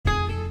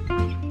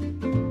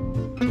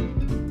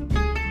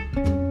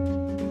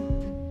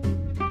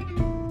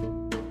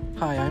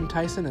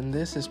Tyson, and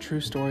this is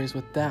True Stories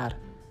with Dad.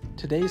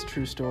 Today's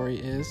true story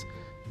is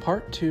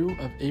Part 2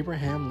 of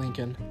Abraham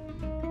Lincoln.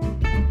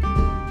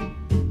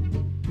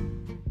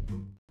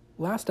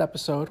 Last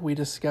episode, we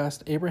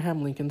discussed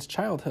Abraham Lincoln's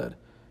childhood,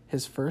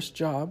 his first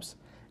jobs,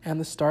 and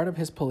the start of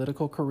his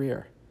political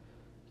career.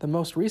 The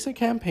most recent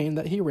campaign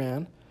that he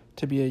ran,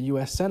 to be a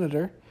U.S.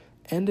 Senator,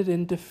 ended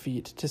in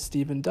defeat to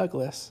Stephen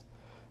Douglas.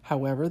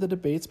 However, the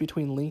debates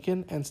between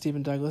Lincoln and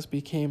Stephen Douglas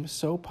became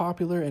so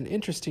popular and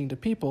interesting to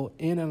people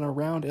in and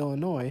around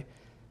Illinois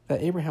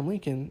that Abraham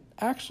Lincoln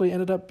actually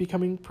ended up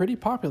becoming pretty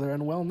popular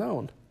and well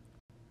known.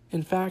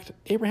 In fact,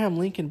 Abraham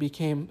Lincoln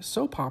became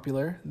so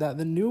popular that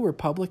the new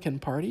Republican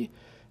Party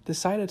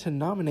decided to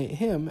nominate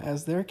him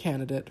as their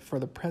candidate for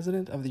the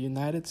President of the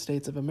United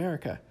States of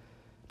America,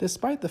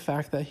 despite the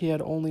fact that he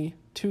had only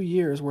 2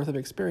 years' worth of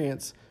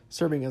experience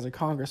serving as a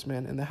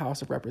congressman in the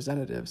House of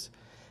Representatives,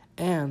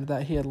 and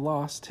that he had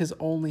lost his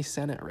only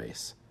Senate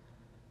race.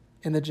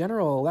 In the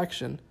general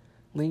election,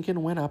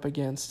 Lincoln went up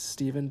against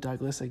Stephen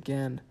Douglas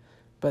again,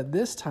 but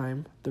this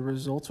time the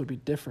results would be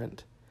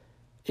different.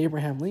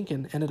 Abraham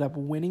Lincoln ended up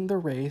winning the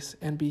race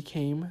and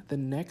became the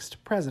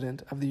next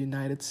president of the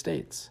United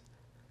States.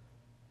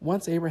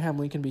 Once Abraham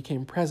Lincoln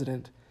became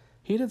president,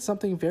 he did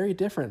something very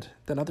different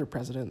than other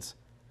presidents.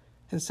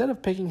 Instead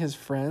of picking his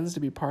friends to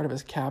be part of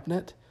his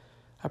cabinet,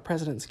 a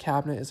president's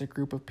cabinet is a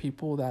group of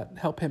people that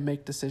help him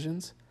make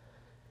decisions.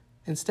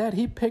 Instead,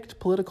 he picked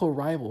political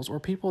rivals or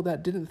people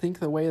that didn't think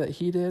the way that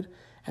he did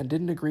and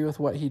didn't agree with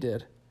what he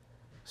did,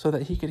 so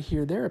that he could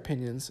hear their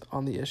opinions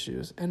on the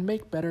issues and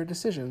make better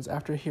decisions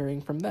after hearing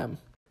from them.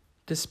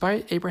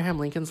 Despite Abraham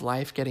Lincoln's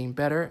life getting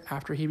better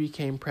after he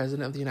became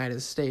president of the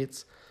United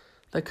States,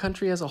 the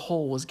country as a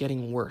whole was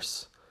getting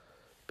worse.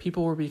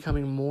 People were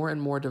becoming more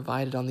and more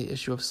divided on the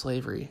issue of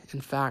slavery. In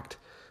fact,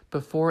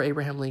 before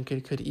Abraham Lincoln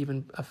could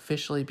even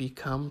officially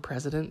become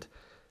president,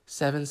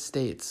 7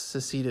 states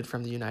seceded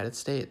from the United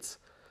States.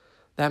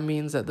 That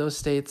means that those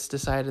states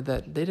decided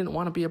that they didn't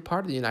want to be a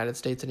part of the United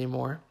States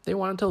anymore. They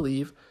wanted to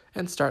leave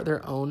and start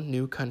their own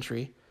new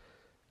country.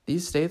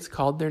 These states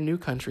called their new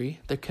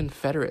country the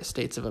Confederate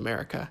States of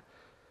America.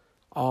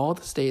 All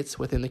the states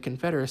within the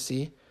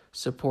Confederacy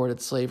supported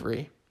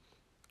slavery.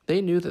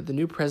 They knew that the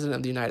new president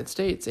of the United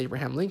States,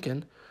 Abraham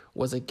Lincoln,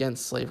 was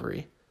against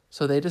slavery,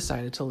 so they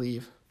decided to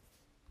leave.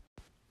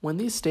 When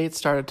these states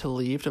started to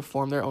leave to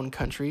form their own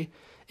country,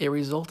 it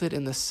resulted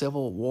in the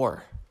Civil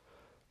War.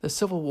 The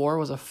Civil War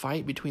was a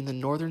fight between the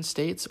Northern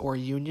states, or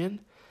Union,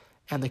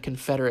 and the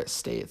Confederate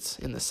states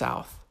in the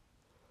South.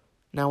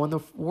 Now, when the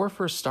war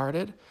first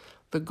started,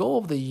 the goal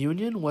of the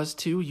Union was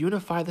to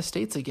unify the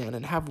states again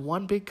and have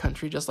one big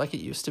country just like it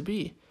used to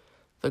be.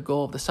 The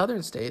goal of the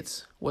Southern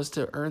states was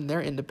to earn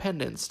their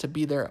independence, to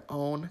be their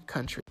own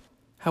country.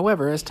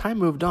 However, as time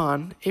moved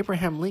on,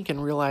 Abraham Lincoln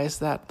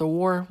realized that the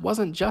war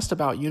wasn't just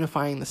about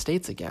unifying the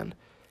states again.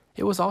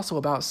 It was also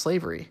about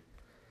slavery.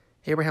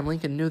 Abraham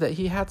Lincoln knew that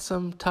he had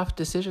some tough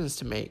decisions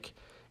to make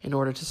in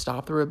order to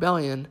stop the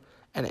rebellion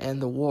and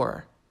end the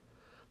war.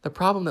 The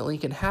problem that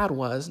Lincoln had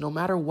was, no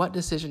matter what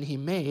decision he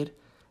made,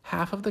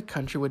 half of the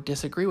country would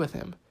disagree with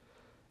him.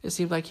 It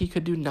seemed like he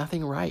could do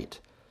nothing right.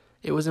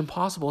 It was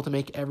impossible to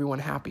make everyone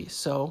happy,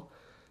 so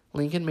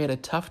Lincoln made a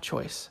tough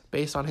choice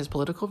based on his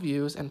political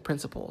views and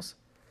principles.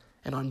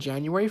 And on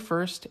January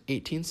 1st,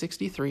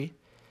 1863,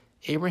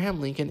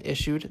 Abraham Lincoln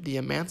issued the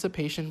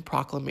Emancipation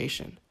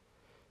Proclamation.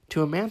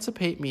 To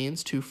emancipate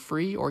means to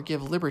free or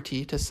give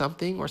liberty to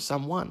something or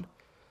someone.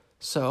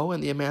 So,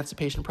 in the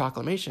Emancipation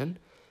Proclamation,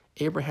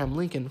 Abraham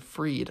Lincoln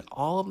freed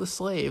all of the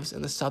slaves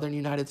in the southern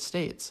United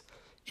States,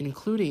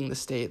 including the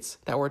states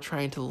that were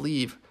trying to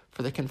leave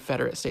for the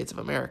Confederate States of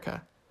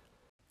America.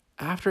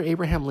 After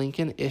Abraham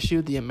Lincoln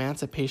issued the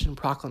Emancipation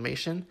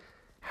Proclamation,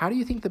 how do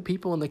you think the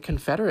people in the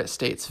Confederate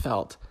States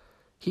felt?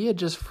 He had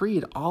just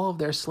freed all of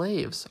their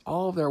slaves,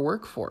 all of their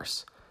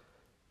workforce.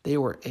 They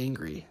were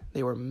angry,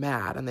 they were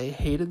mad, and they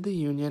hated the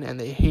Union, and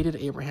they hated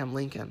Abraham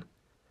Lincoln.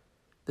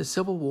 The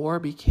Civil War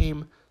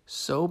became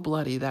so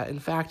bloody that, in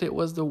fact, it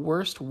was the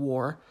worst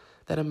war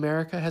that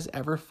America has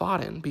ever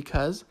fought in,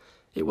 because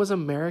it was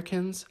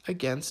Americans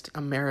against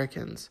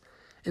Americans.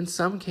 In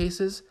some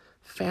cases,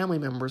 family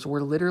members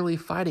were literally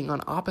fighting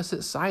on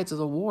opposite sides of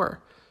the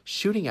war,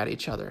 shooting at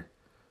each other.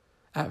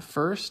 At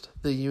first,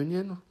 the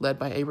Union, led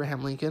by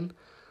Abraham Lincoln,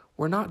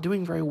 were not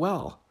doing very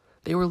well.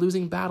 They were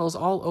losing battles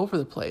all over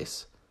the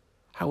place.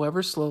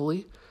 However,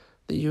 slowly,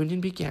 the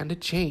Union began to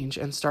change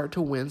and start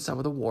to win some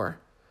of the war.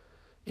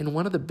 In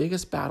one of the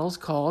biggest battles,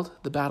 called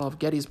the Battle of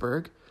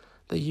Gettysburg,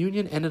 the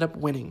Union ended up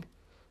winning.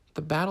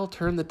 The battle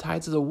turned the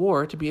tides of the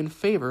war to be in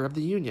favor of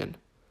the Union.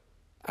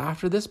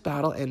 After this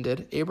battle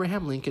ended,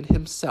 Abraham Lincoln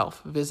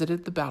himself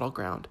visited the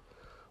battleground.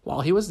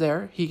 While he was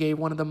there, he gave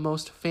one of the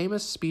most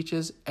famous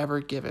speeches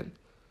ever given.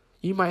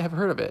 You might have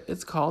heard of it.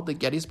 It's called the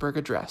Gettysburg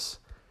Address.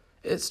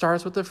 It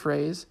starts with the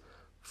phrase,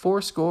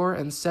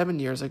 7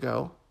 years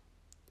ago.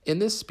 In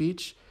this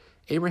speech,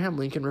 Abraham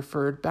Lincoln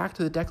referred back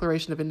to the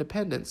Declaration of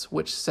Independence,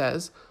 which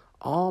says,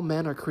 all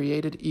men are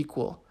created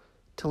equal.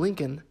 To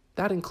Lincoln,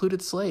 that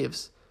included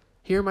slaves.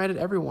 He reminded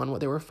everyone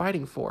what they were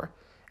fighting for,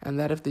 and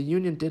that if the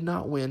Union did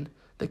not win,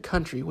 the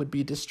country would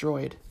be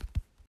destroyed.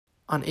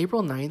 On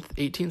April 9,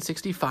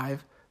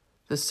 1865,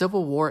 the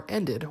Civil War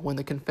ended when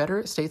the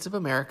Confederate States of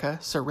America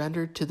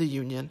surrendered to the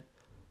Union.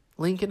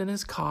 Lincoln and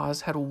his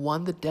cause had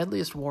won the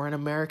deadliest war in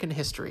American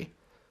history.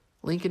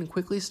 Lincoln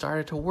quickly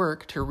started to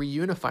work to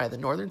reunify the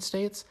northern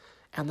states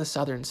and the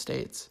southern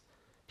states.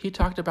 He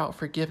talked about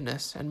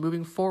forgiveness and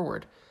moving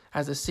forward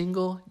as a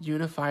single,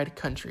 unified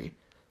country.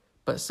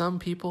 But some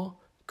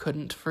people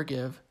couldn't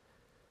forgive.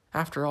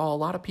 After all, a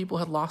lot of people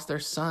had lost their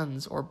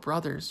sons or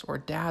brothers or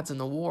dads in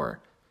the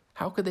war.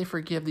 How could they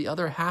forgive the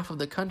other half of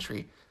the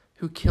country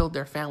who killed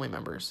their family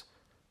members?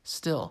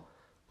 Still,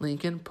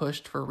 Lincoln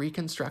pushed for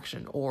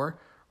Reconstruction or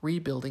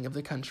rebuilding of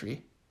the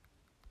country.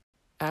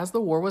 As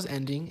the war was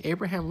ending,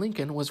 Abraham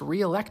Lincoln was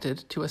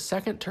re-elected to a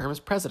second term as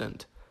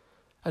president.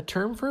 A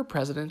term for a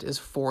president is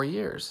 4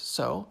 years,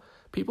 so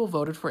people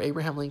voted for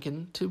Abraham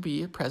Lincoln to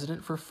be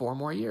president for 4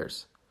 more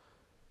years.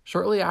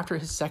 Shortly after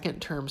his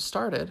second term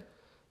started,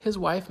 his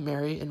wife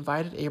Mary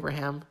invited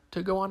Abraham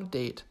to go on a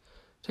date,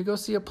 to go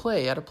see a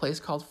play at a place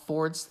called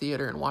Ford's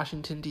Theater in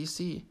Washington,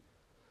 D.C.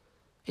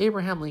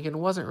 Abraham Lincoln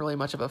wasn't really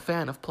much of a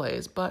fan of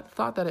plays, but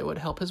thought that it would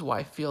help his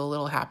wife feel a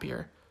little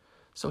happier,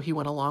 so he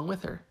went along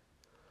with her.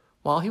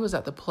 While he was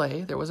at the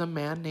play, there was a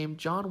man named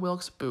John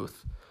Wilkes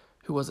Booth,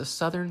 who was a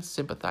Southern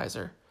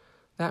sympathizer.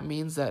 That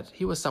means that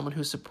he was someone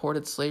who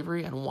supported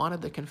slavery and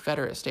wanted the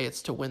Confederate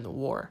States to win the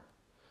war.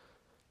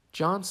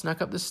 John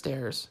snuck up the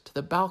stairs to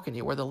the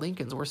balcony where the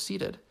Lincolns were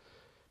seated.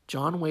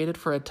 John waited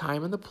for a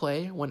time in the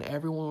play when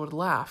everyone would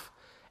laugh,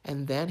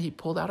 and then he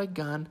pulled out a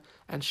gun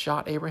and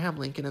shot Abraham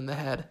Lincoln in the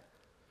head.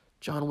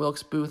 John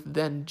Wilkes Booth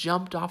then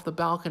jumped off the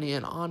balcony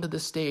and onto the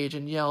stage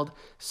and yelled,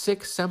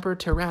 "Sic semper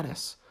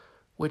tyrannis,"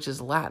 which is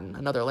Latin,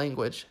 another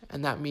language,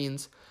 and that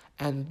means,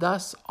 "and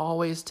thus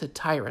always to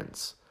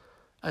tyrants."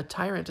 A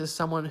tyrant is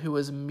someone who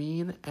is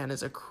mean and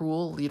is a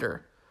cruel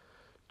leader.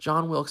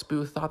 John Wilkes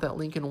Booth thought that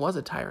Lincoln was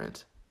a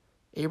tyrant.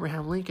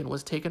 Abraham Lincoln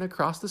was taken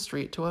across the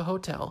street to a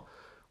hotel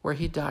where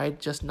he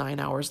died just 9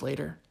 hours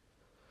later.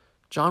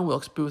 John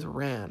Wilkes Booth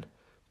ran,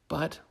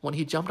 but when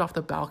he jumped off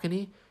the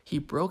balcony, he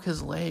broke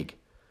his leg.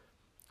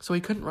 So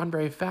he couldn't run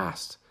very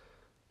fast.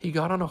 He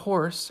got on a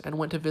horse and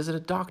went to visit a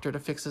doctor to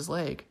fix his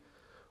leg.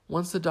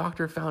 Once the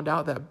doctor found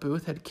out that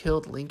Booth had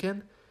killed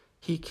Lincoln,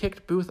 he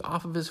kicked Booth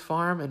off of his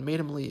farm and made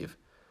him leave.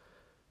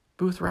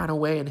 Booth ran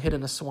away and hid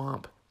in a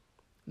swamp.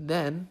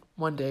 Then,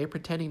 one day,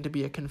 pretending to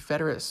be a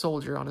Confederate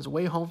soldier on his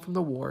way home from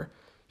the war,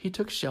 he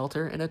took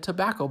shelter in a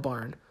tobacco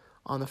barn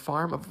on the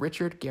farm of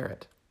Richard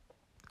Garrett.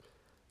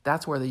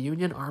 That's where the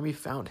Union Army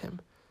found him.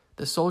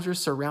 The soldiers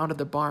surrounded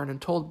the barn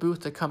and told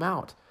Booth to come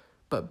out,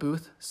 but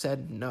Booth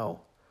said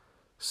no.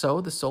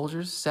 So the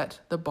soldiers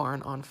set the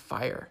barn on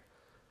fire.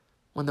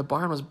 When the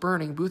barn was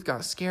burning, Booth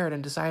got scared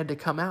and decided to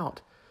come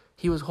out.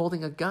 He was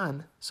holding a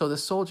gun, so the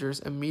soldiers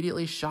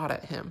immediately shot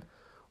at him.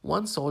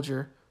 One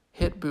soldier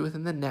hit Booth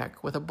in the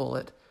neck with a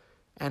bullet,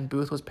 and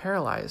Booth was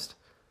paralyzed.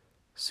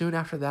 Soon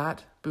after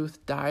that,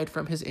 Booth died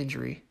from his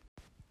injury.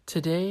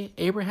 Today,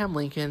 Abraham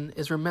Lincoln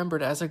is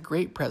remembered as a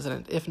great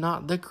president, if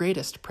not the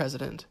greatest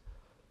president.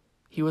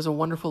 He was a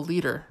wonderful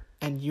leader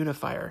and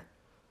unifier.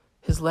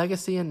 His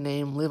legacy and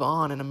name live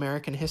on in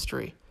American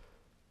history.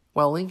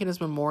 While Lincoln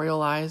is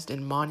memorialized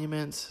in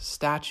monuments,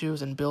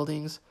 statues, and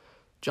buildings,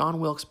 John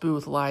Wilkes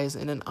Booth lies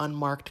in an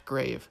unmarked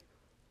grave.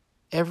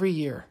 Every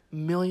year,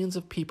 millions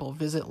of people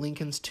visit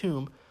Lincoln's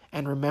tomb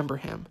and remember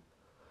him.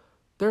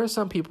 There are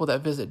some people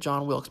that visit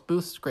John Wilkes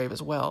Booth's grave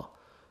as well,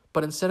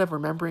 but instead of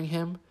remembering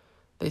him,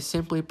 they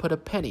simply put a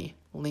penny,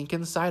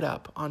 Lincoln side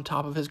up, on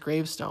top of his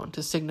gravestone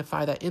to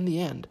signify that in the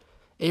end,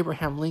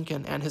 Abraham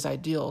Lincoln and his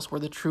ideals were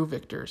the true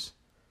victors.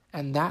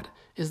 And that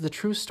is the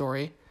true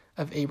story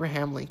of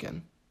Abraham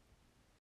Lincoln.